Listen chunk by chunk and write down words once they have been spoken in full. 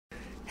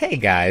Hey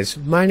guys,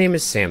 my name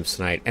is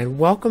Samsonite, and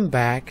welcome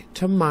back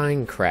to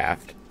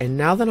Minecraft. And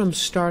now that I'm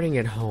starting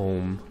at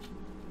home,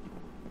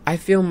 I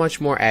feel much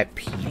more at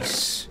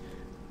peace.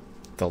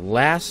 The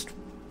last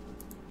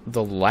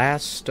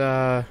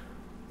episode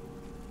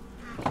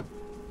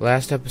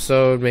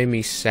made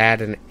me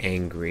sad and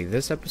angry.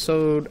 This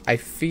episode, I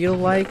feel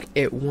like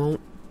it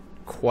won't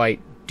quite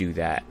do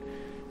that.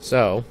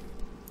 So,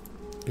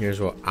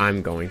 here's what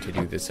I'm going to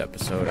do this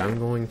episode. I'm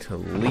going to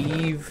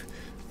leave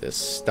this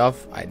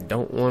stuff I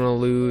don't want to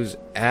lose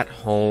at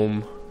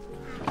home.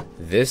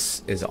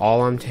 This is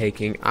all I'm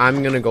taking.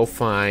 I'm gonna go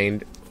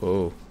find...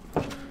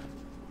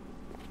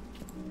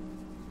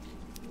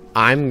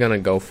 I'm gonna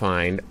go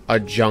find a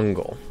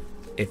jungle.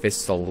 If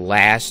it's the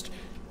last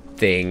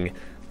thing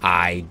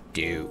I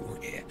do.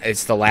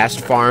 It's the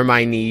last farm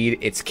I need.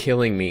 It's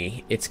killing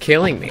me. It's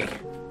killing me.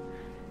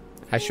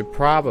 I should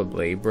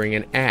probably bring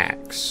an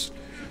axe,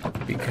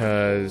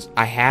 because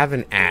I have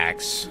an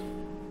axe.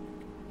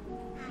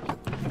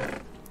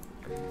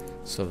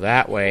 So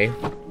that way,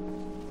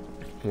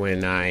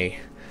 when I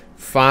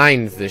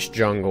find this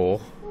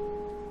jungle,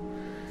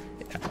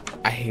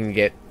 I can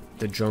get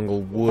the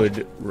jungle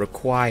wood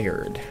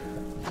required.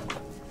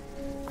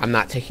 I'm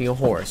not taking a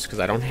horse, because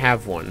I don't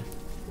have one.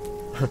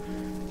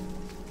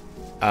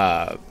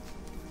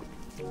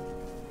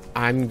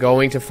 I'm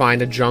going to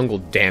find a jungle,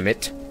 damn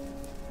it.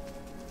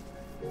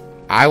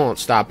 I won't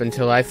stop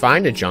until I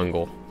find a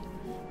jungle.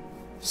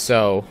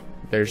 So,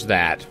 there's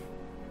that.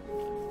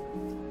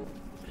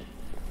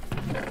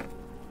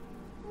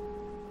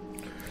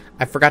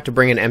 I forgot to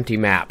bring an empty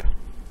map.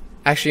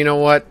 Actually, you know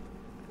what?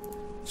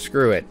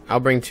 Screw it. I'll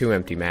bring 2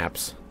 empty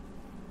maps.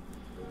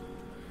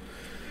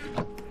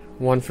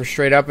 One for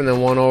straight up and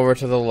then one over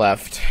to the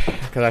left.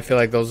 Because I feel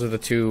like those are the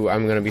 2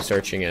 I'm going to be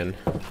searching in.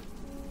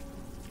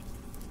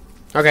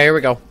 Okay, here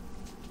we go.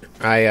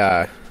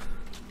 I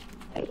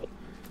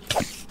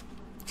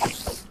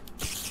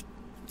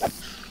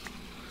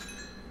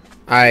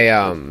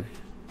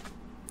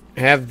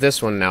have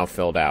this one now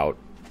filled out.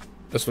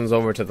 This one's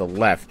over to the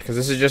left, because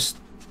this is just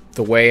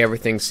the way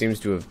everything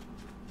seems to have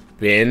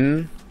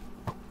been.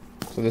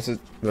 So this is...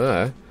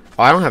 Oh,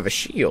 I don't have a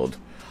shield.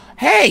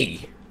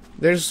 Hey!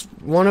 There's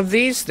one of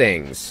these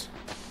things.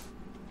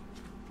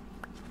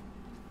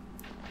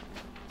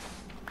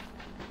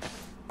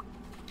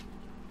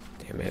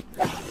 Damn it.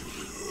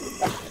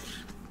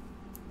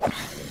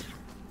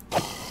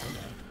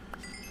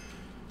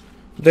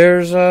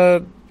 There's,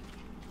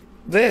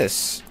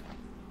 this.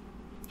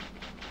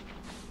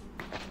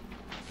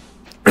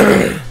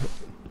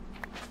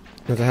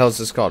 What the hell is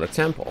this called? A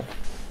temple?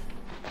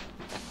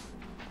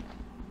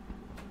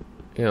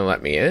 You gonna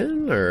let me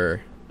in,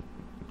 or...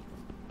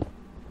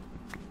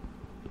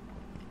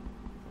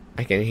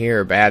 I can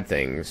hear bad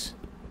things.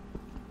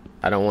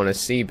 I don't want to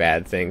see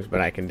bad things,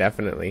 but I can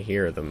definitely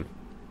hear them.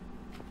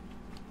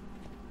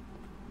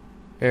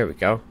 There we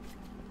go.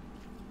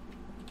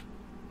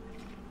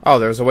 Oh,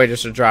 there was a way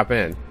just to drop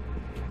in.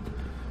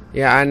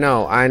 Yeah, I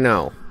know.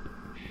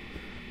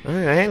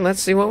 Alright,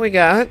 let's see what we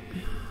got.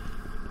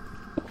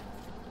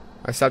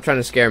 Stop trying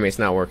to scare me, it's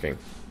not working.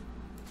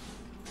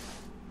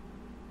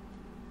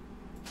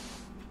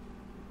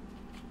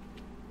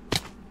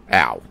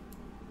 Ow.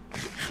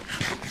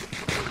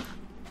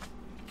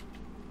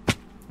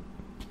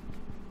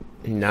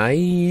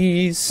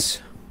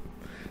 Nice.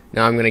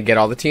 Now I'm gonna get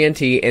all the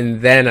TNT,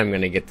 and then I'm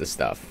gonna get the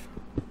stuff.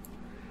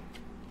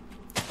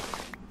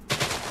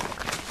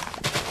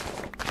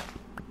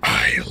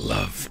 I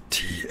love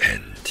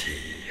TNT.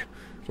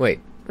 Wait,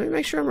 let me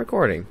make sure I'm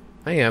recording.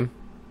 I am.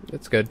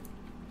 That's good.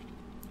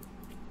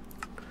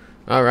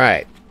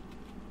 Alright.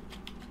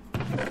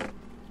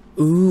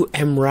 Ooh,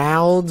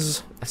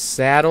 emeralds, a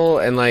saddle,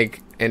 and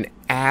like an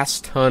ass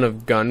ton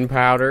of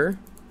gunpowder.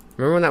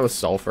 Remember when that was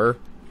sulfur?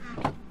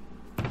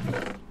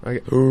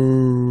 Okay.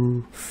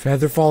 Ooh,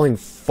 feather falling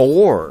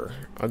 4.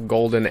 A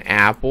golden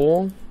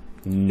apple.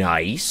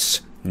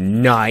 Nice.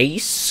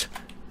 Nice.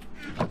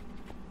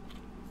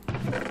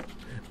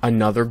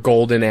 Another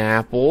golden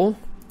apple.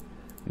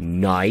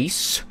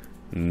 Nice.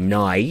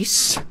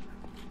 Nice.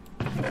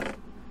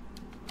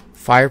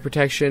 Fire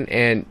protection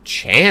and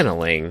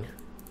channeling.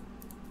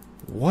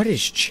 What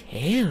is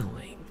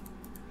channeling?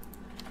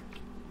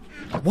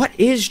 What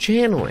is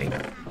channeling?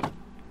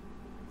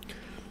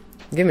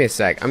 Give me a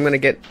sec. I'm gonna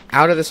get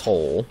out of this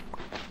hole,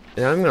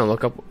 and I'm gonna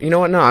look up. You know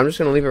what? No, I'm just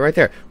gonna leave it right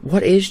there.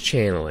 What is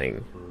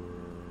channeling?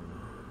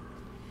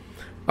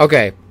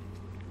 Okay.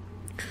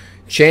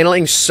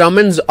 Channeling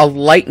summons a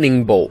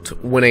lightning bolt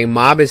when a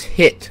mob is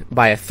hit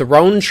by a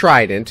thrown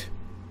trident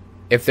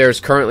if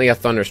there's currently a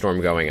thunderstorm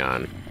going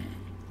on.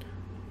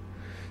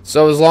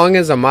 So as long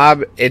as a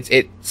mob,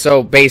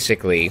 so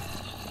basically,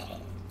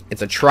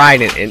 it's a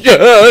trident. It's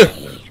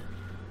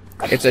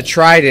a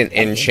trident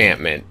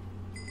enchantment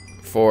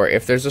for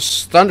if there's a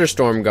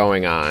thunderstorm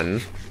going on.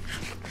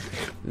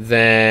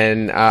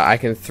 Then I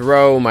can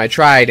throw my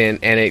trident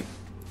and it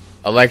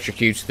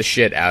electrocutes the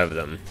shit out of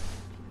them,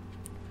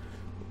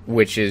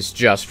 which is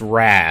just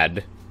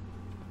rad.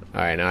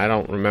 Alright, now I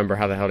don't remember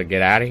how the hell to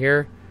get out of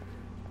here.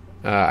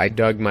 I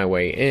dug my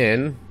way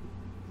in,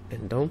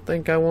 and don't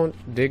think I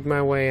won't dig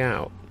my way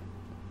out.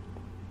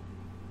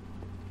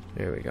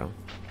 There we go.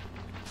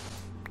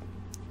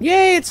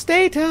 Yay, it's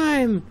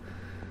daytime!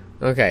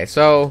 Okay,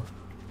 so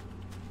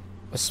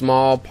a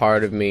small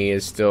part of me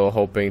is still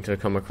hoping to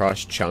come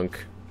across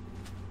Chunk.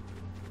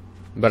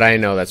 But I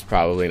know that's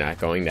probably not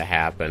going to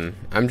happen.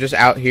 I'm just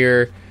out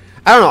here.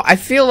 I don't know. I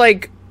feel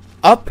like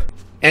up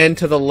and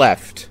to the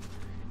left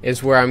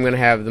is where I'm going to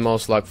have the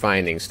most luck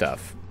finding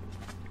stuff.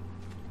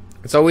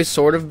 It's always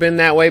sort of been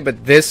that way,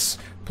 but this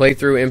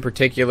playthrough in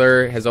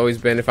particular has always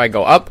been if I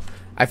go up,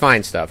 I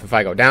find stuff. If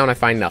I go down, I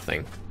find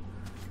nothing.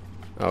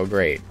 Oh,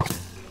 great.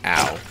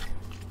 Ow.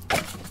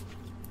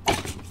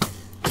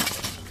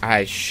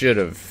 I should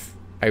have.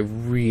 I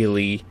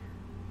really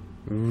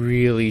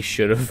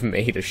should have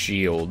made a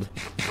shield.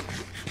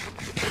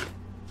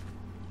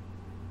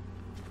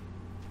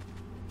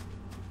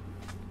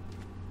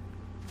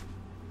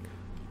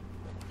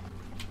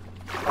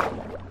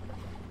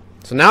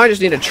 So now I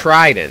just need a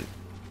trident.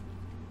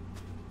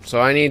 So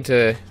I need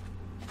to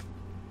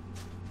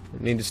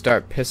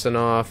start pissing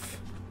off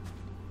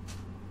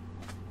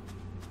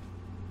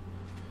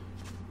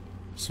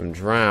some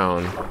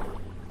drown.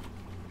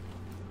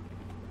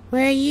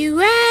 Where you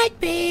at,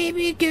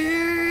 baby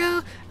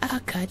girl?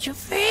 I'll cut your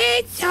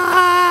face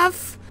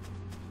off.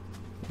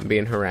 I'm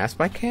being harassed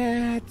by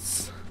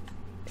cats.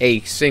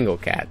 A single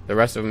cat. The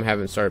rest of them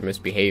haven't started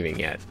misbehaving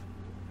yet.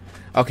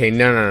 Okay,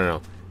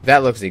 no.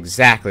 That looks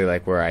exactly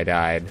like where I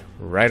died.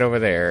 Right over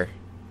there.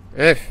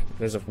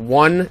 There's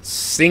one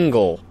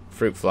single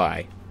fruit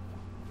fly.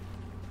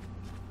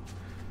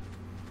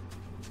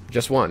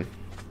 Just one.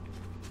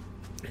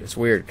 It's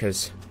weird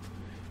because,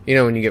 you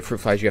know, when you get fruit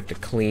flies, you have to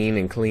clean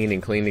and clean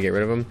and clean to get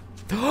rid of them.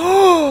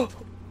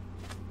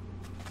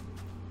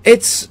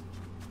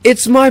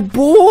 It's my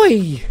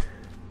boy.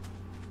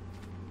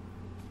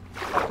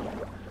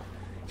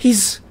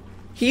 He's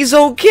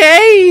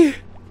okay.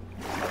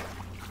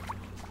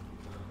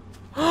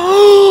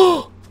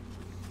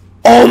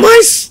 All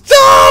my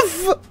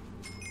stuff!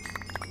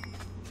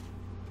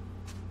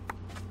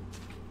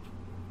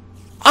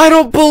 I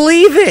don't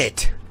believe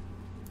it.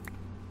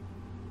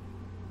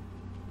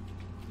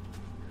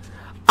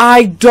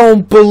 I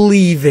don't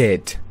believe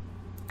it.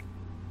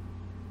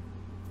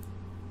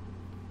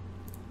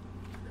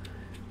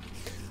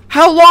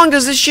 How long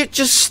does this shit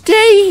just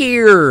stay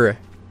here?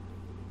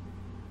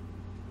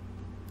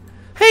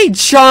 Hey,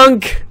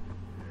 Chunk!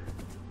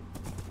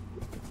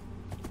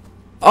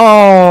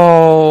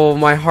 Oh,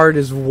 my heart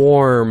is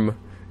warm.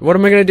 What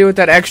am I gonna do with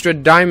that extra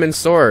diamond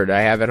sword I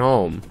have at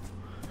home?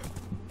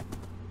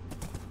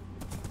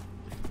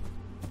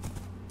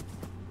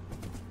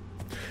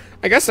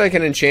 I guess I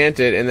can enchant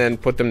it and then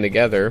put them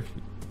together.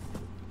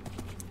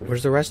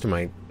 Where's the rest of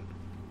my...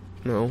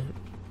 No.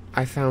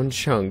 I found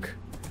Chunk.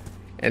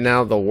 And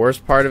now the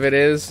worst part of it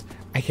is,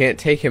 I can't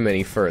take him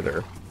any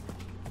further.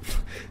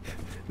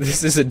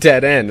 This is a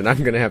dead end, and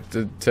I'm gonna have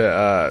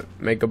to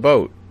make a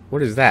boat.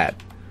 What is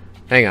that?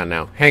 Hang on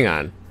now. Hang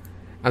on.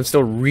 I'm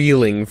still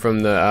reeling from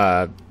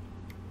the,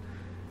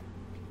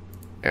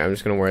 yeah, I'm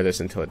just gonna wear this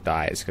until it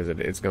dies, because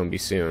it's gonna be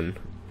soon.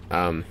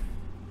 I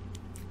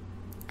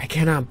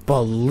cannot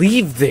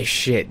believe this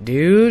shit,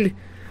 dude!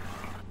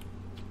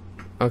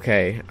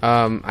 Okay,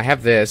 I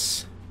have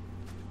this.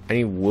 I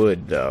need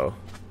wood, though.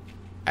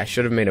 I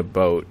should have made a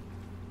boat.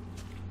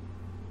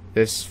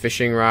 This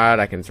fishing rod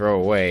I can throw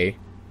away,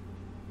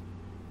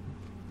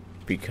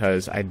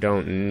 because I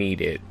don't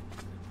need it.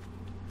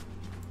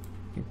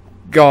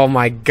 Oh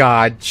my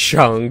god,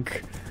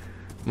 Chunk.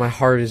 My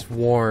heart is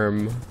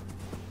warm.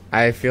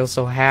 I feel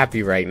so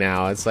happy right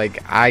now. It's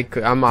like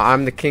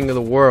I'm the king of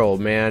the world,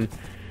 man.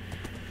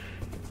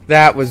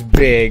 That was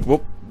big.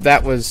 Whoop,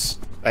 that was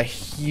a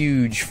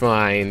huge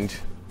find.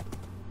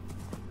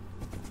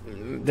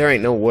 There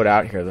ain't no wood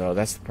out here though,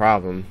 that's the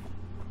problem.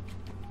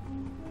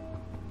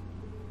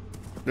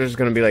 There's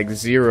gonna be like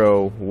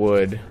 0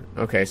 wood.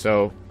 Okay,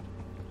 so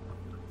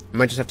I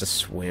might just have to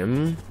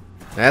swim.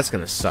 That's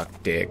gonna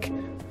suck dick.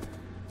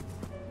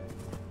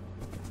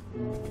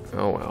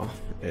 Oh well.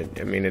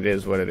 I mean, it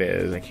is what it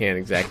is. I can't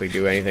exactly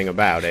do anything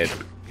about it.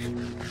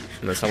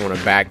 Unless I want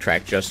to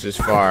backtrack just as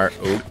far.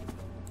 Oop.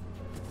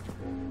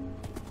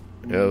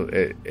 You know,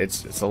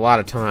 it's a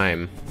lot of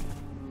time.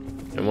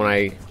 And when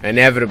I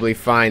inevitably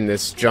find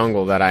this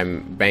jungle that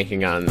I'm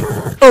banking on...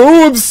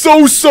 Oh, I'm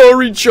so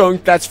sorry,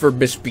 Chunk! That's for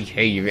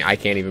misbehaving. I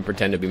can't even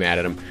pretend to be mad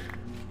at him.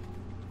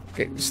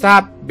 Okay,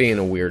 stop being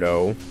a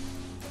weirdo.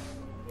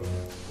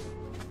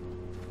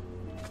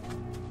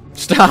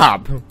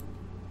 Stop!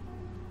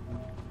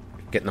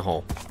 Get in the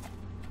hole.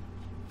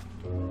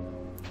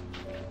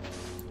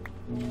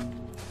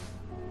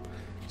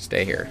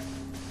 Stay here.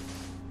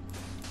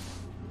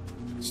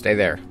 Stay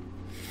there.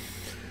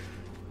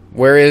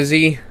 Where is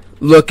he?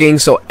 Looking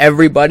so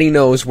everybody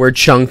knows where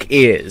Chunk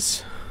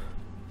is.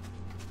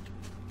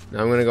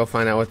 Now I'm gonna go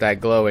find out what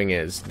that glowing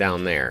is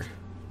down there.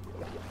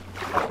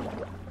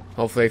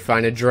 Hopefully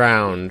find a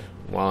drowned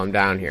while I'm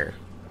down here.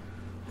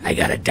 I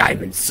got a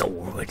diamond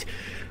sword.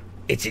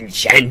 It's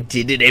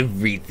enchanted and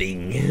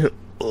everything.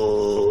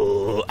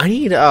 Oh, I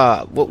need,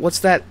 what's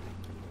that?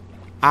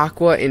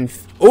 Aqua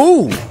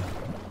ooh!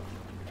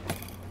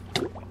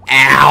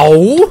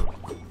 Ow!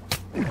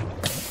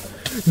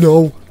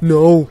 No,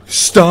 no,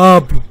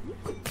 stop!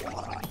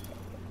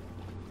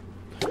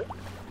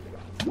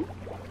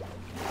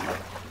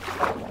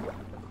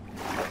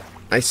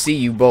 I see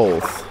you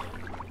both.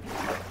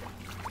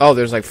 Oh,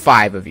 there's like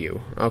 5 of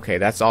you. Okay,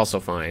 that's also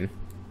fine.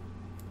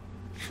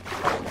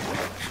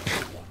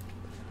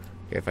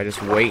 Okay, if I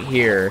just wait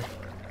here.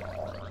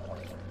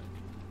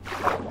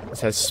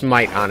 This has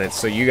smite on it,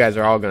 so you guys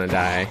are all gonna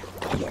die.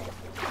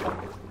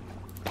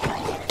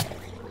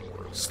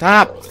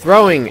 Stop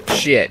throwing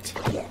shit!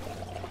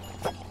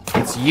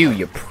 It's you,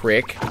 you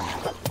prick.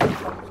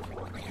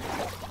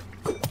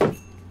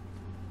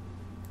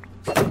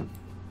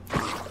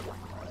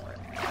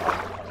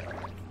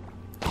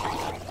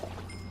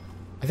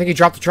 I think he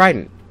dropped the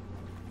trident.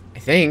 I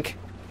think.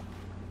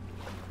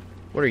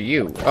 What are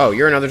you? Oh,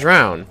 you're another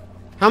drown.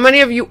 How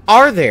many of you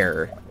are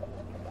there?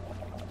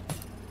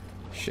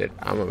 Shit,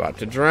 I'm about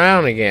to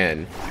drown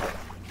again.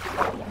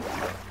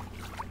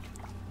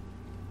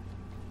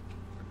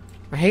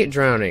 I hate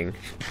drowning.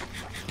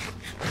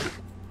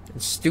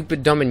 It's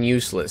stupid, dumb, and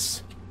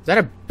useless. Is that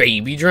a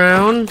baby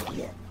drown?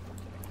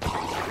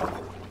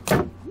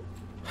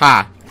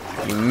 Ha!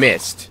 You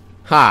missed.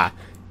 Ha!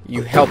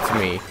 You helped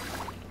me.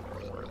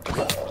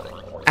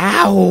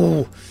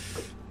 Ow!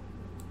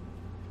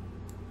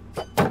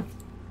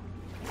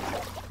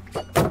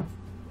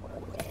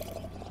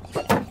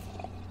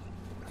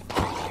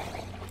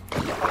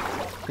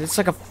 It's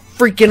like a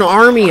freaking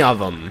army of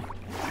them.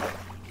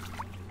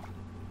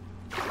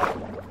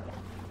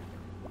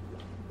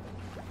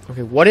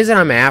 Okay, what is it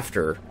I'm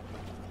after?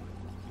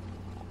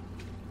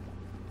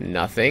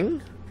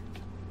 Nothing?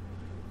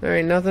 There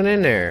ain't nothing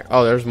in there.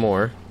 Oh, there's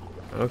more.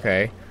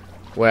 Okay.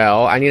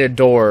 Well, I need a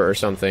door or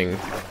something.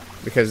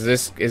 Because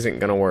this isn't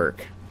gonna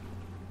work.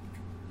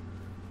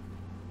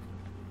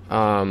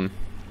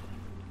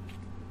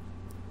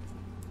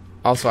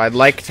 Also, I'd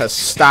like to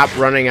stop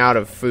running out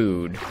of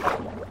food.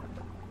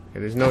 Okay,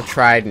 there's no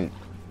trident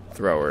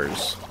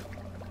throwers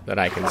that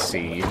I can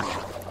see.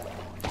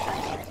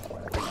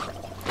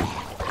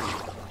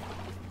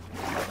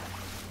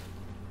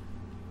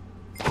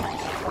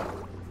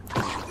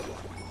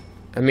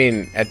 I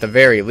mean, at the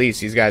very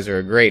least, these guys are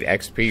a great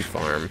XP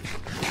farm.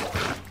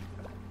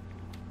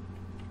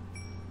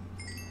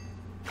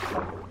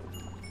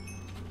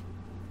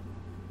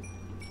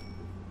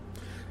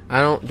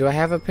 Do I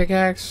have a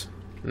pickaxe?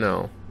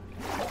 No.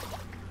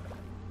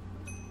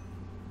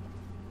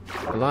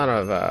 A lot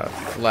of,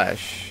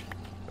 flesh.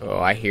 Oh,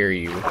 I hear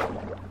you.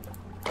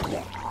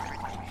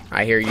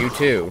 I hear you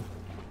too.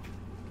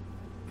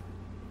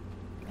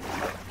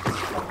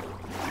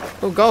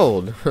 Oh,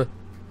 gold.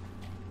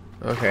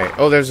 Okay.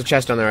 Oh, there's a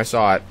chest on there. I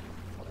saw it.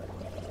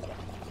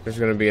 There's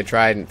gonna be a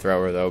trident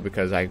thrower, though,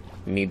 because I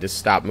need to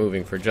stop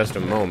moving for just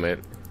a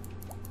moment.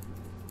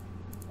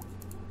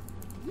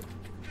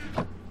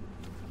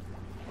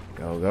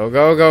 Go, go,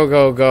 go, go,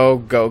 go, go,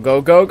 go,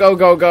 go, go, go,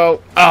 go,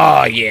 go.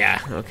 Oh,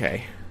 yeah.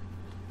 Okay.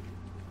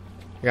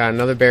 Got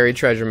another buried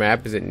treasure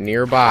map. Is it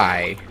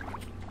nearby?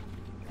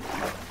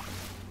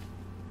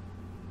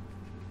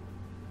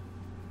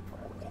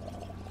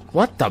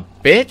 What the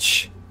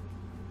bitch?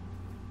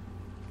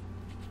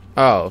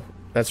 Oh,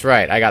 that's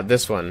right. I got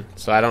this one,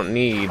 so I don't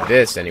need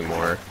this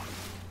anymore.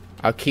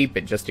 I'll keep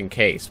it just in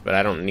case, but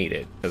I don't need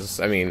it. Because,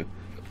 I mean,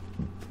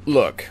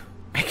 look.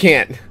 I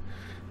can't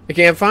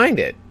find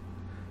it.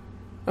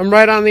 I'm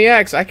right on the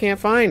X. I can't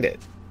find it.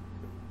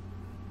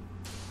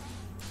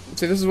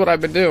 See, this is what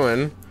I've been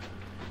doing.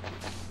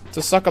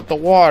 To suck up the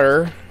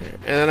water,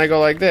 and then I go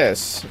like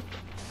this.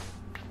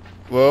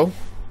 Whoa.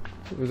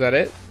 Was that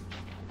it?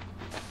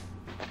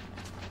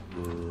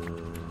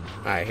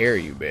 I hear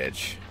you,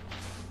 bitch.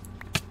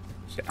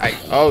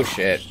 Oh,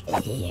 shit.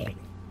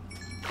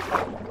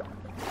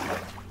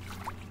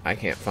 I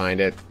can't find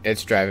it.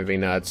 It's driving me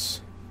nuts.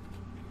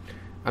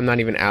 I'm not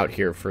even out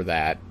here for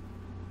that.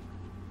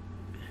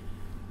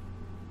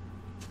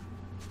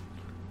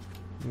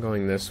 I'm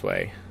going this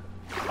way.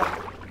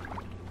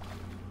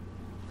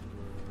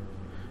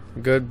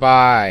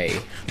 Goodbye,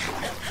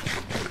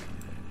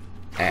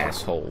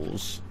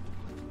 assholes.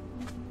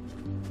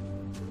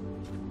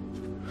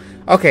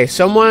 Okay,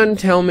 someone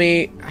tell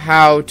me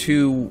how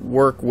to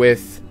work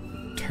with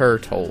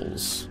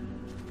turtles.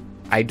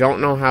 I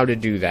don't know how to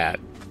do that.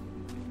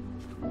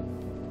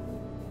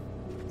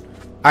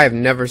 I have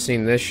never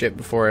seen this shit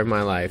before in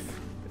my life.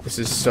 This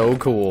is so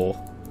cool.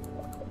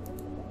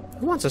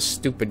 Who wants a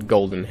stupid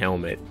golden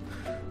helmet?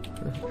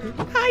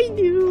 I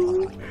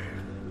do.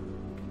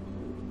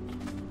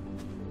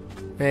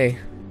 Hey.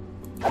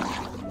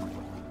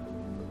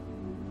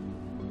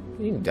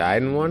 You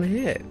died in one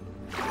hit.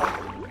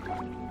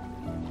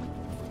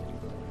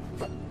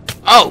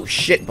 Oh,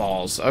 shit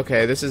balls.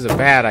 Okay, this is a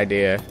bad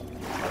idea.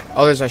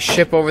 Oh, there's a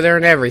ship over there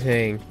and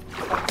everything.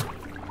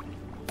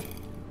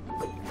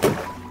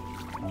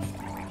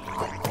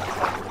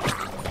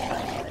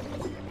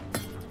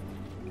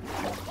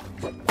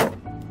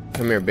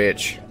 Come here,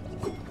 bitch.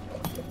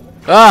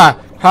 Ah!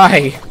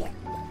 Hi!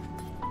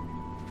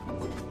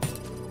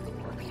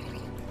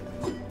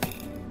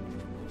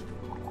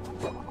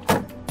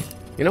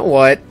 You know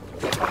what?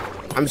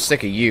 I'm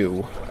sick of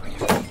you.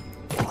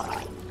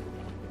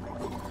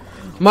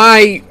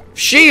 My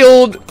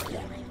shield!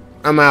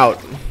 I'm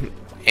out.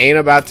 Ain't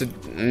about to...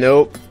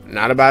 Nope.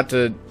 Not about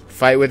to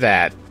fight with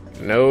that.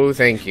 No,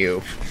 thank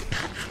you.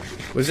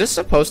 Was this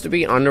supposed to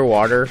be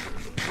underwater?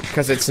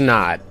 Because it's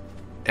not.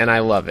 And I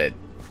love it.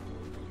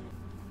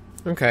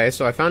 Okay,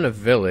 so I found a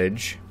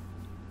village.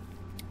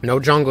 No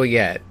jungle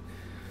yet.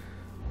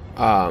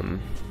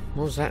 What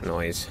was that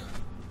noise?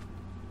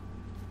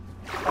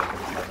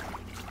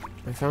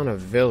 I found a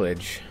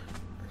village.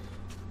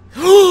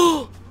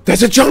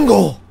 That's a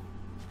jungle!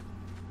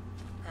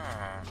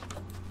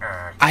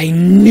 I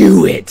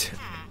knew it!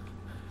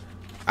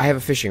 I have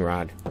a fishing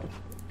rod.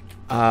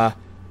 Oh,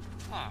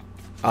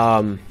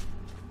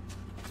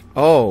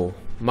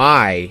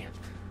 my.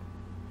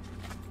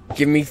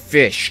 Give me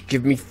fish.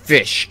 Give me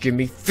fish. Give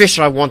me fish.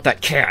 I want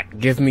that cat.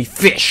 Give me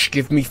fish.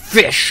 Give me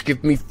fish.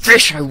 Give me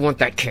fish. I want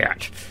that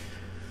cat.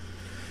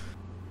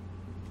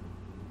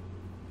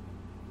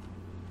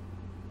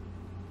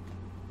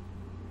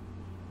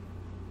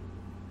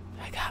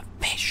 I got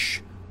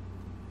fish.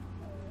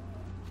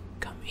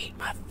 Come eat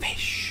my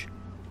fish.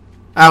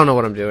 I don't know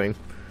what I'm doing.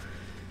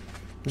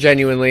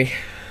 Genuinely.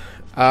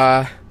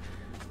 I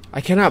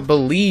cannot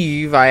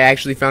believe I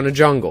actually found a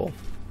jungle.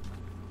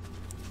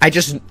 I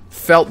just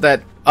felt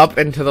that up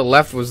and to the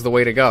left was the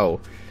way to go.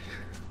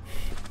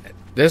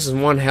 This is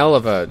one hell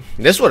of a...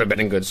 This would have been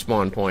a good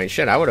spawn point.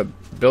 Shit, I would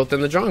have built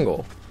in the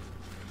jungle.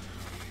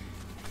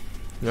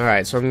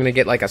 Alright, so I'm going to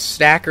get like a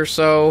stack or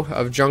so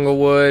of jungle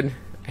wood,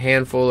 a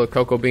handful of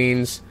cocoa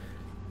beans,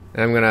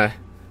 and I'm going to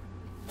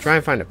try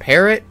and find a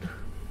parrot,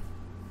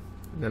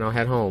 and then I'll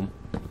head home.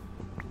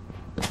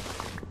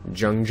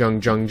 Jungle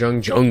wood,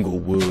 jungle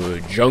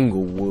wood,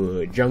 jungle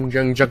wood, jungle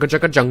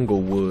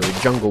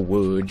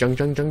wood,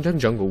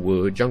 jungle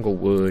wood, jungle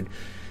wood.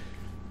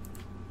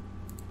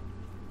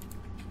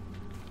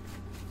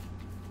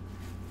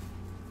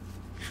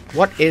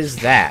 What is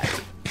that?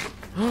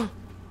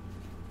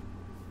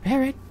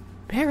 Parrot,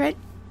 parrot.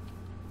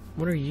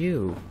 What are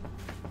you?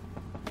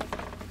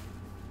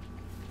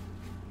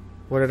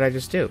 What did I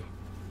just do?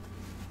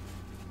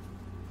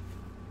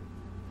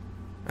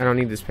 I don't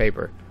need this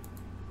paper.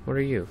 What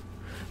are you?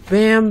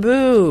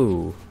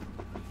 Bamboo!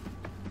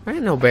 I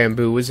didn't know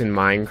bamboo was in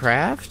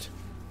Minecraft.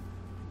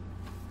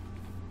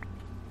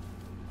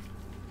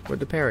 Where'd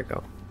the parrot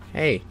go?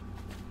 Hey.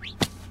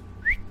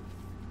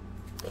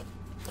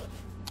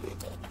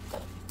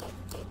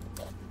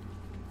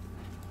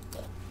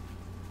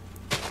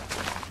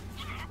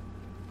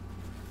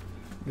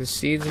 The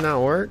seeds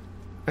not work?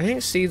 I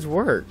think seeds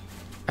work.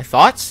 I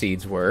thought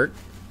seeds work.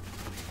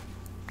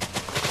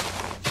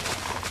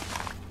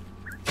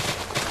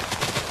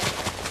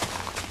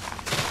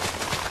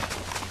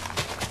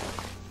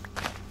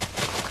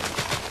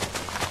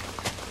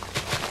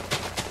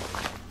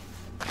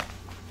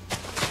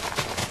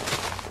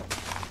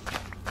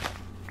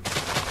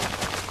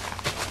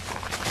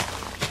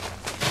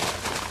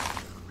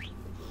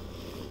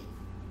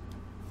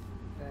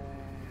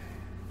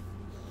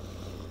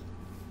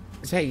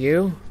 Is that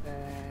you?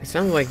 It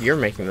sounds like you're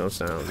making those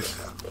sounds.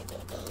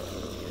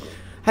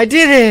 I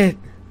did it!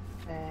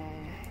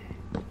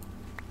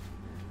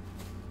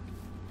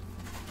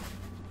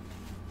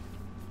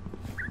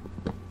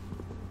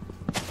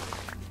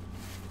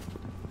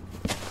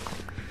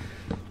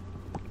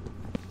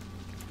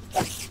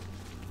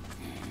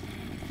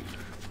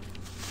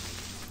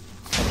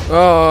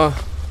 Oh,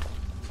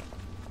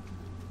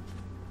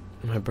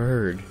 my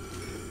bird.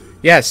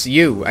 Yes,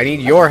 you. I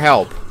need your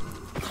help.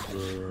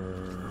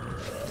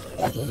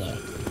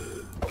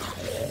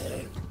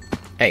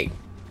 Hey,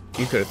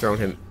 you could have thrown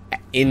him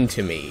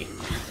into me.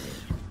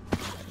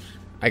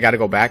 I gotta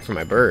go back for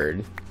my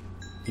bird.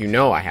 You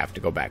know I have to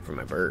go back for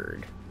my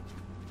bird.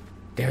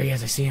 There he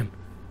is, I see him.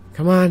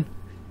 Come on.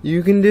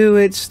 You can do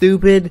it,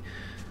 stupid.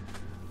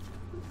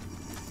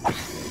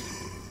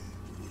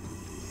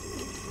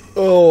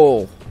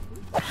 Oh.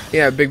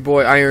 Yeah, big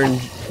boy Iron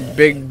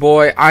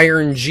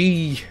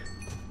G.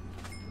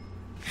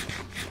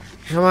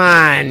 Come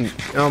on.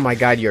 Oh my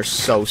god, you're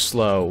so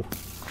slow.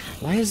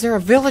 Why is there a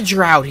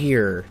villager out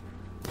here?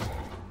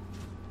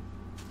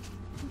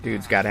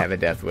 Dude's gotta have a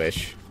death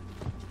wish.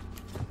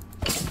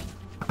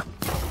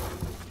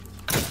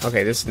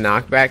 Okay, this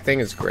knockback thing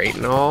is great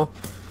and all,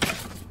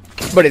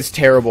 but it's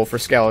terrible for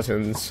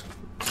skeletons.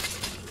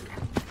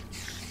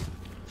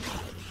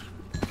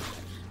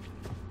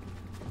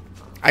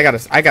 I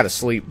gotta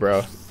sleep,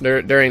 bro.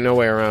 There ain't no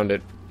way around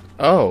it.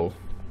 Oh.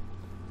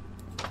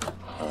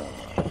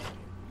 I'm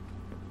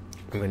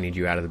gonna need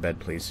you out of the bed,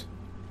 please.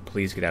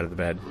 Please get out of the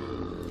bed.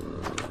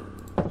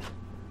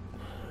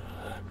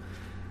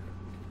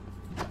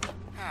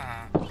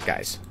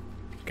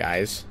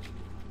 Guys,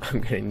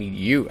 I'm gonna need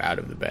you out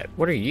of the bed.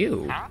 What are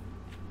you?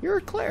 You're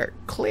a cleric.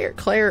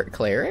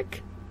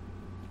 Cleric?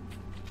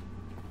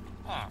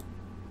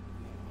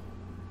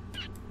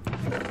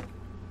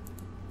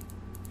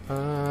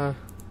 You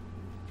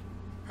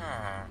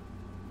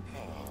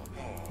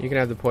can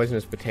have the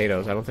poisonous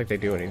potatoes. I don't think they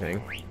do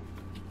anything.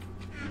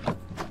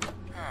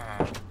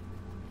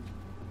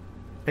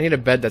 I need a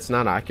bed that's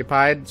not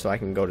occupied so I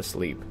can go to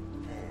sleep.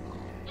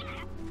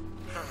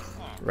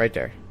 Right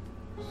there.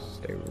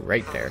 Stay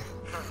right there.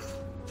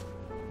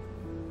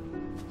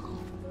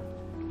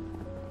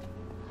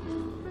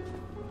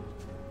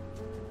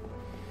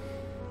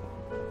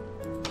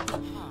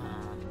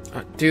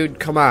 Dude,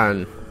 come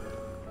on.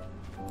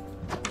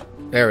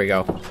 There we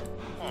go.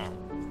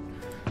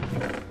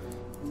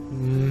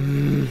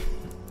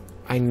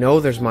 I know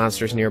there's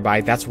monsters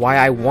nearby. That's why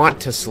I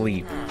want to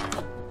sleep.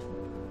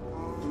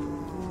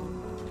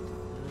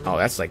 Oh,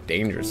 that's like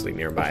dangerously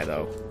nearby,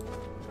 though.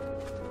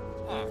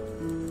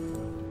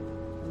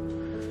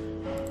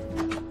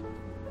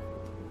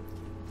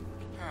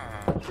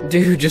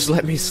 Dude, just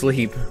let me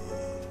sleep.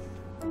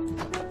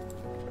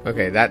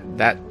 Okay,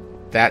 that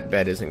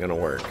bed isn't gonna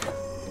work.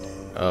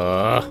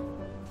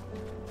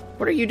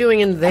 What are you doing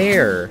in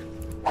there?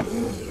 I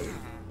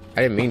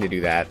didn't mean to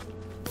do that.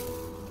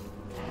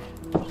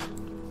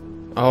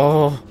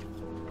 Oh.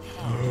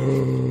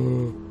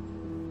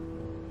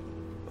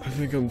 I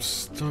think I'm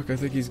stuck. I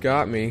think he's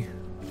got me.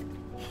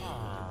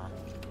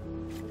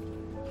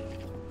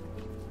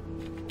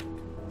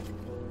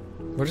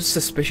 What does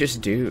suspicious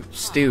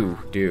stew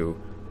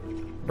do?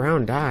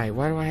 Brown dye?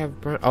 Why do I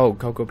have brown? Oh,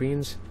 cocoa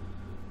beans?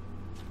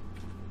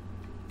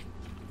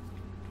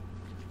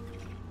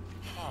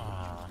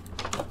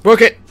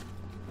 Book it!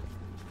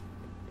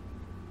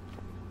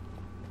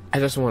 I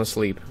just want to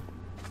sleep.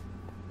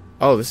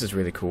 Oh, this is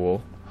really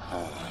cool.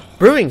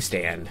 Brewing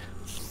stand.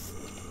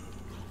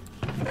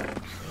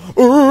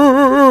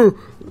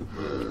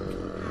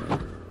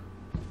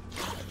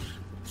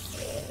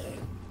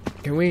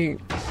 Can we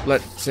let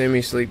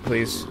Sammy sleep,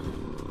 please?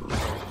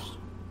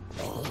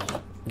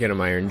 Get him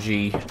Iron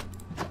G.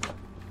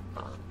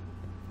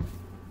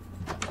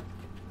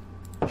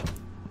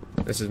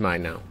 This is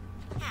mine now.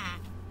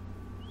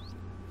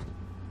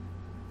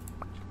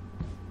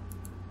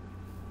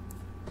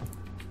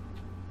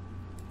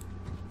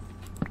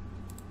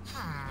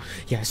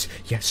 Yes,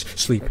 yes,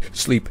 sleep,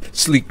 sleep,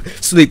 sleep,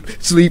 sleep,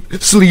 sleep,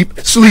 sleep,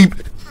 sleep.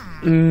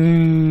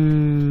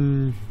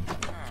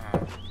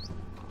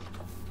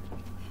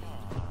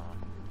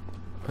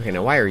 Okay,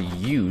 now why are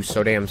you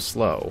so damn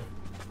slow?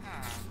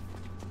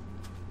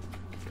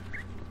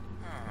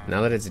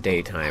 Now that it's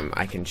daytime,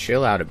 I can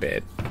chill out a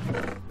bit.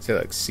 So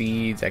like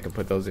seeds, I can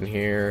put those in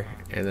here,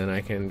 and then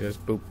I can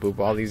just boop boop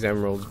all these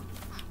emeralds.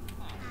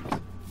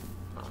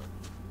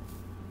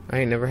 I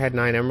ain't never had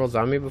 9 emeralds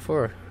on me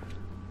before.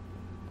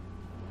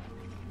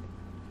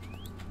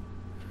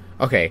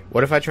 Okay,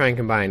 what if I try and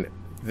combine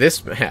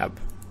this map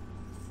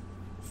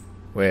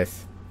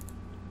with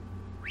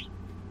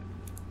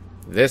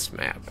this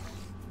map?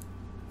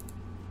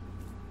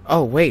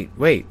 Oh, wait.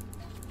 Where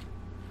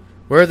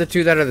are the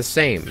two that are the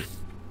same?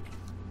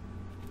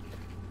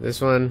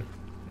 This one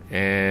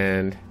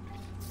and...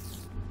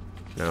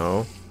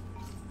 No.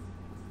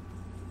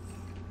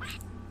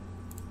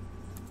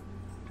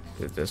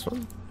 Is it this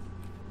one?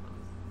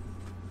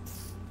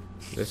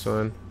 This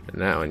one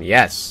and that one.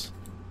 Yes!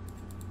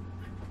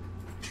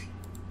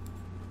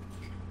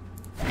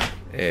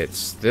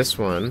 It's this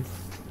one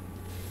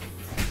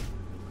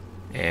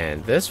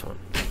and this one.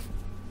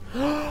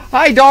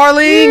 Hi,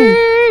 darling!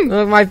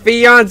 Look, my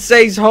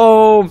fiance's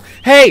home.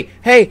 Hey,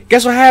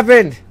 guess what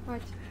happened?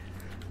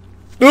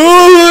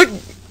 What?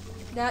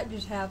 That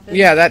just happened.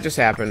 Yeah, that just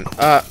happened.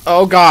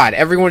 Oh god,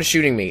 everyone's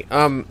shooting me.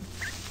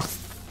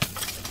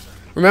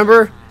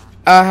 Remember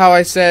how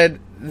I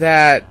said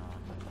that,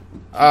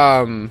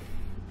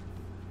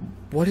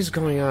 what is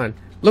going on?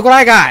 Look what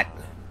I got!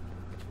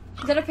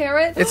 Is that a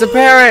parrot? It's a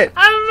parrot!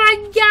 Oh my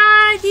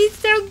god, he's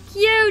so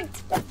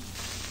cute!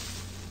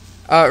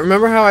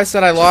 Remember how I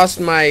said I lost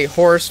my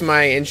horse,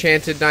 my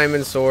enchanted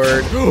diamond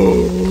sword?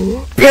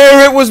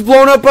 Parrot was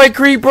blown up by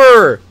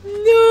creeper!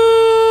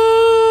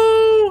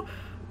 No!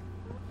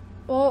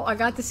 Oh, I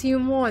got to see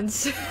him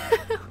once.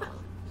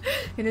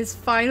 In his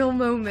final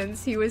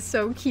moments, he was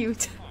so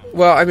cute.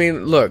 Well, I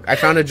mean, look, I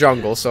found a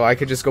jungle, so I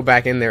could just go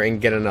back in there and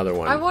get another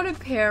one. I want a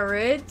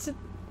parrot.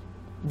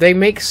 They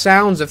make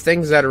sounds of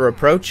things that are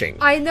approaching.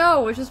 I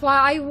know, which is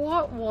why I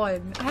want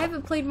one. I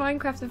haven't played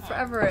Minecraft in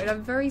forever, and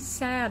I'm very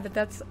sad that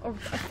that's a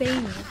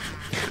thing.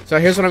 So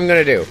here's what I'm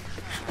gonna do.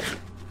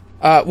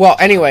 Well,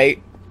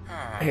 anyway...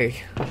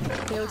 Hey.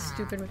 They look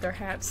stupid with their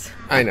hats.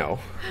 I know.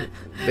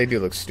 They do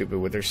look stupid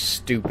with their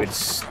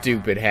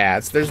stupid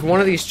hats. There's one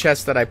of these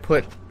chests that I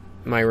put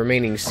my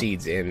remaining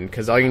seeds in,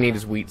 because all you need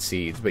is wheat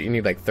seeds, but you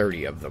need like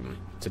 30 of them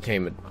to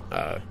tame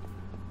a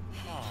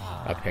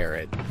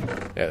parrot.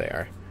 There they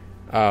are.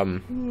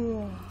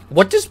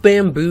 What does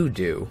bamboo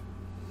do?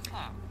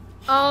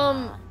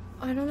 I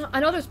don't know. I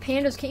know there's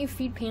pandas. Can't you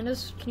feed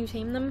pandas? Can you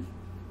tame them?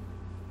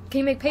 Can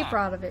you make paper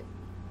out of it?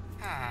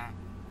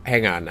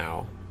 Hang on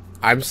now.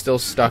 I'm still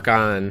stuck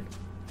on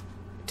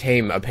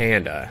tame a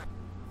panda.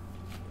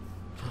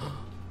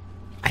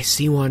 I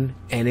see one,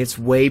 and it's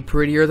way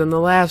prettier than the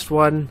last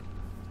one.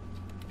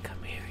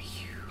 Come here,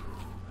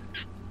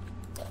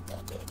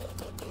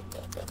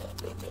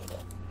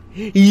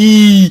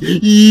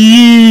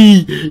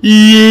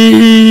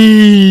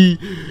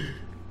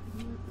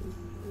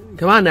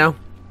 Come on now.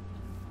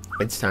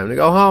 It's time to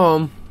go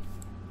home.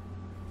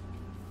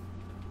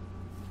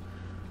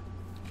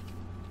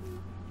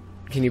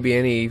 Can you be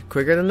any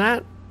quicker than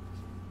that?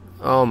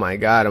 Oh my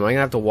god, am I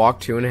gonna have to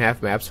walk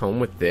 2.5 maps home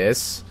with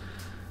this?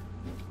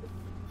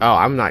 Oh,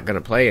 I'm not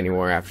gonna play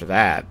anymore after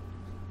that.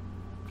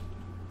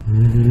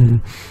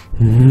 I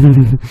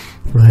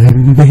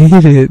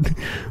made it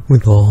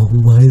with all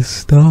my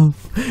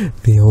stuff.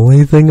 The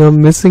only thing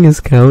I'm missing is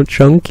Count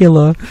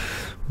Chunkula.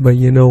 But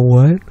you know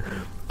what?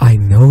 I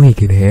know he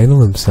can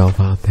handle himself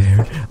out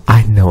there.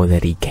 I know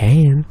that he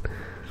can.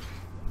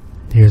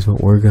 Here's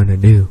what we're gonna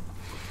do.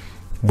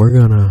 We're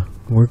gonna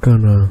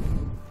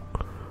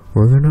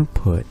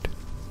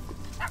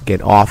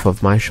get off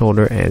of my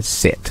shoulder and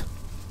sit.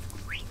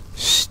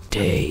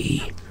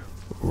 Stay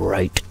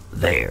right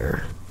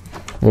there.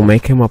 We'll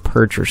make him a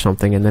perch or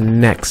something in the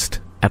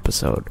next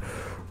episode.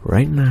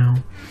 Right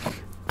now,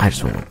 I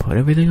just want to put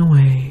everything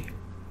away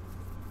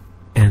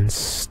and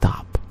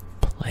stop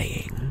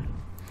playing.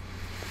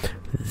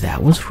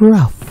 That was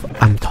rough.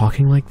 I'm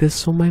talking like this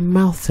so my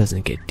mouth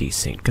doesn't get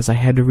desynced because I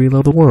had to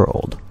reload the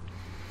world.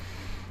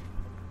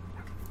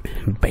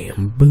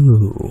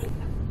 Bamboo.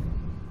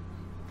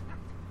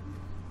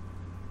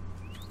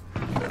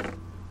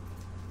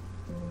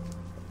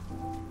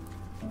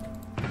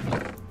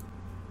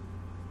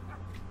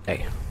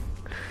 Hey.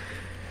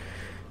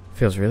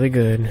 Feels really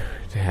good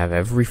to have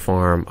every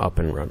farm up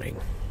and running.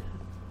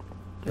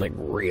 Like,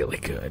 really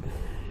good.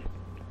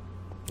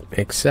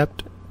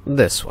 Except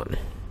this one.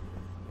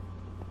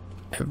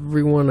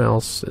 Everyone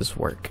else is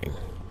working.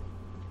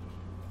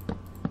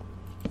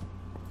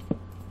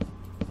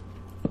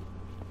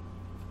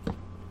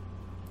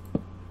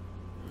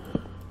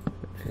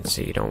 And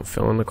see, don't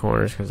fill in the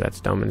corners because that's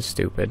dumb and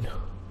stupid.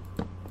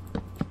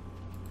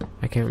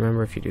 I can't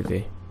remember if you do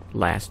the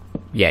last...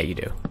 Yeah, you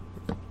do.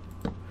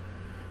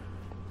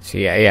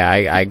 See,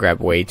 I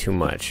grabbed way too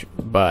much.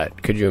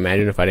 But could you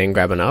imagine if I didn't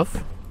grab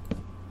enough?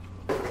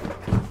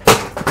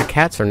 The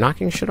cats are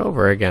knocking shit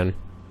over again.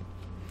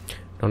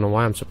 Don't know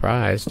why I'm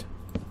surprised.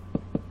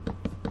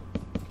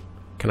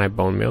 Can I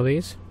bone meal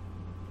these?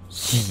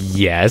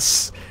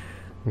 Yes.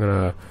 I'm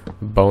gonna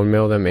bone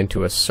meal them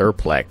into a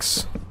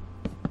surplex.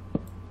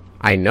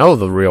 I know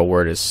the real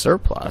word is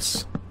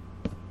surplus.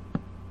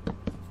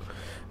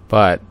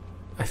 But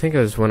I think it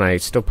was when I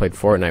still played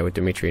Fortnite with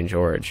Dimitri and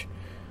George.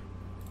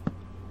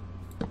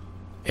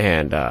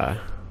 And,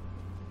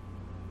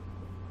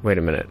 wait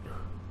a minute.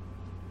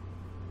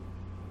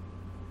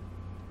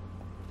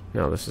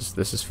 No, this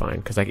is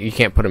fine, because you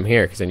can't put them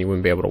here, because then you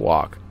wouldn't be able to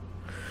walk.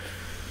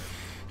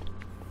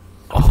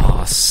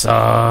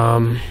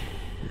 Awesome.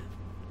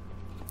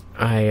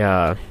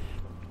 I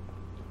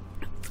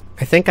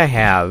think I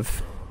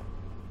have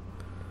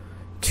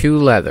 2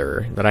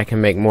 leather that I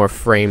can make more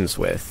frames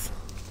with.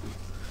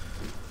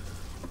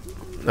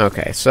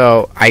 Okay,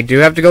 so I do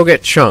have to go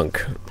get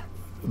Chunk,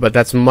 but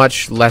that's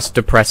much less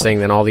depressing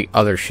than all the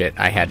other shit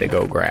I had to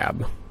go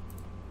grab.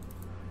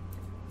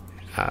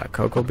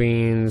 Cocoa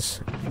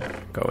beans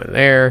go in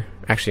there.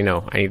 Actually,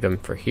 no, I need them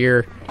for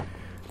here.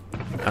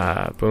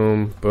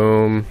 Boom,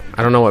 boom.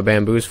 I don't know what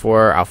bamboo's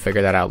for. I'll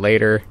figure that out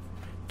later.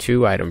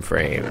 2 item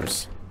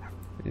frames.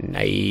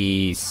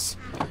 Nice.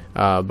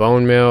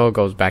 Bone mill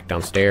goes back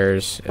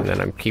downstairs, and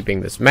then I'm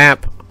keeping this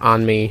map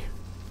on me.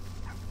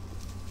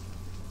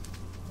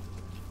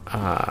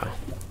 I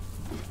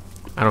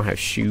don't have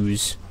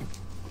shoes.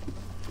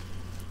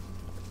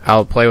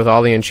 I'll play with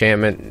all the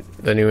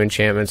new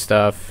enchantment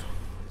stuff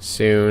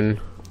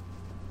soon.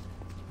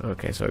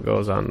 Okay, so it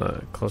goes on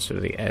the closer to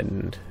the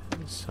end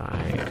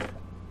side.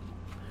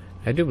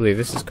 I do believe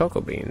this is cocoa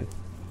bean.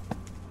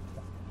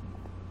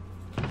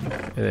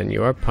 And then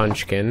you are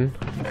punchkin.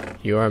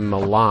 You are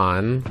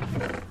Milan.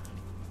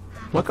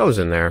 What goes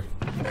in there?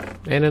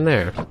 And in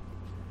there.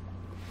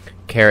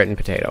 Carrot and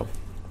potato.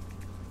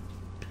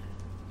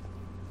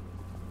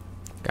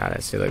 Got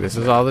it. See, like, this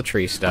is all the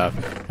tree stuff.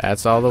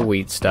 That's all the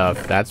wheat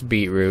stuff. That's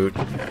beetroot.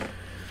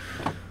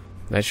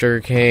 That's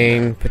sugar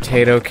cane,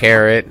 potato,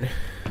 carrot,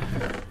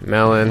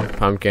 melon,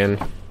 pumpkin.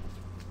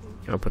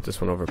 I'll put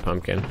this one over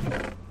pumpkin.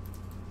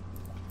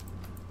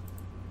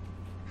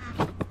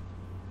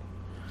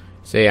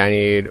 See, I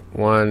need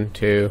 1,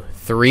 2,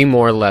 3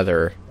 more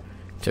leather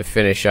to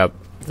finish up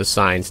the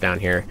signs down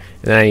here.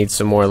 And then I need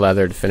some more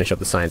leather to finish up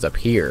the signs up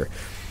here.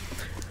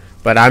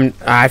 But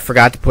I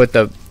forgot to put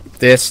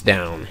this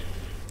down.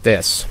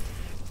 This.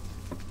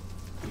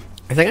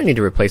 I think I need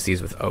to replace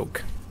these with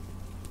oak,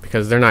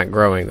 because they're not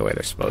growing the way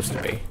they're supposed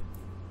to be.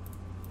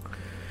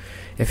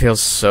 It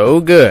feels so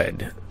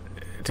good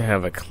to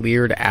have a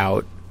cleared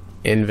out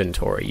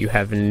inventory. You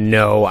have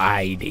no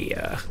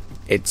idea.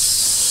 It's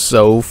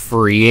so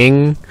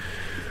freeing.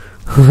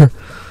 I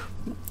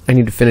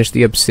need to finish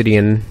the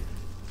obsidian.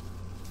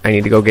 I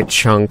need to go get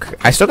Chunk.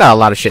 I still got a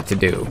lot of shit to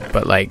do,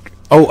 but like...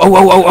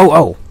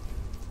 Oh,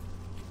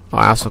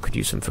 I also could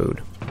use some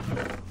food.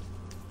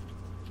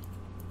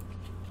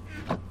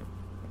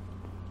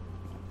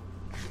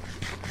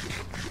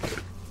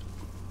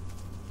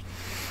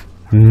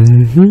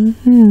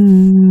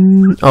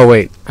 Oh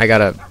wait, I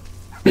gotta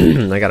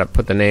I gotta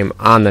put the name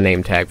on the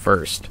name tag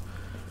first.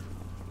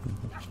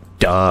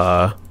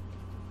 Duh.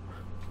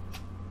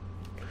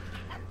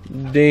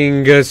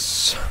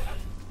 Dingus.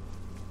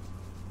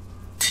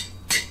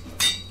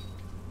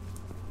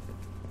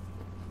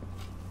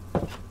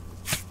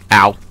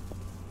 Ow.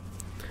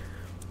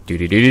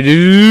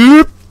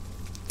 Doo-doo-doo-doo-doo.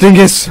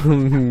 Dingus.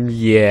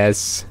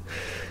 Yes.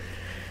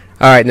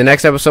 Alright, in the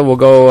next episode we'll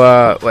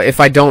go, if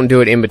I don't do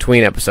it in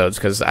between episodes,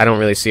 because I don't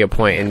really see a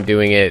point in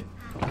doing it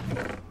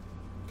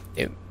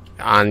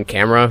on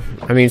camera.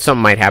 I mean,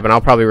 something might happen.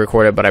 I'll probably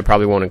record it, but I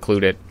probably won't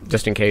include it,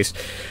 just in case.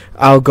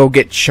 I'll go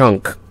get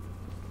Chunk.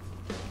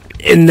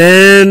 And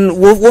then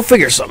we'll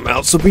figure something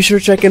out, so be sure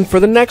to check in for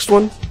the next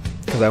one,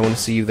 because I want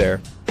to see you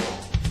there.